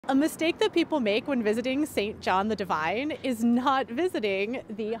A mistake that people make when visiting St. John the Divine is not visiting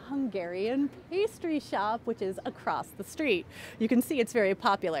the Hungarian pastry shop, which is across the street. You can see it's very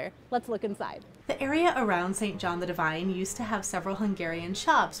popular. Let's look inside. The area around St. John the Divine used to have several Hungarian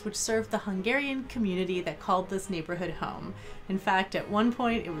shops, which served the Hungarian community that called this neighborhood home. In fact, at one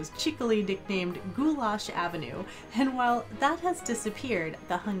point it was cheekily nicknamed Goulash Avenue, and while that has disappeared,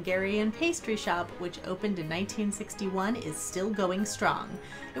 the Hungarian pastry shop, which opened in 1961, is still going strong.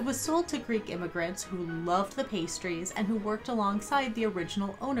 It was sold to Greek immigrants who loved the pastries and who worked alongside the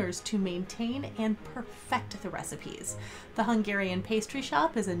original owners to maintain and perfect the recipes. The Hungarian pastry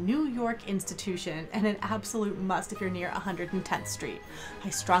shop is a New York institution and an absolute must if you're near 110th Street. I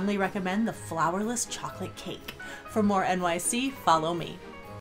strongly recommend the flourless chocolate cake. For more NYC, follow me.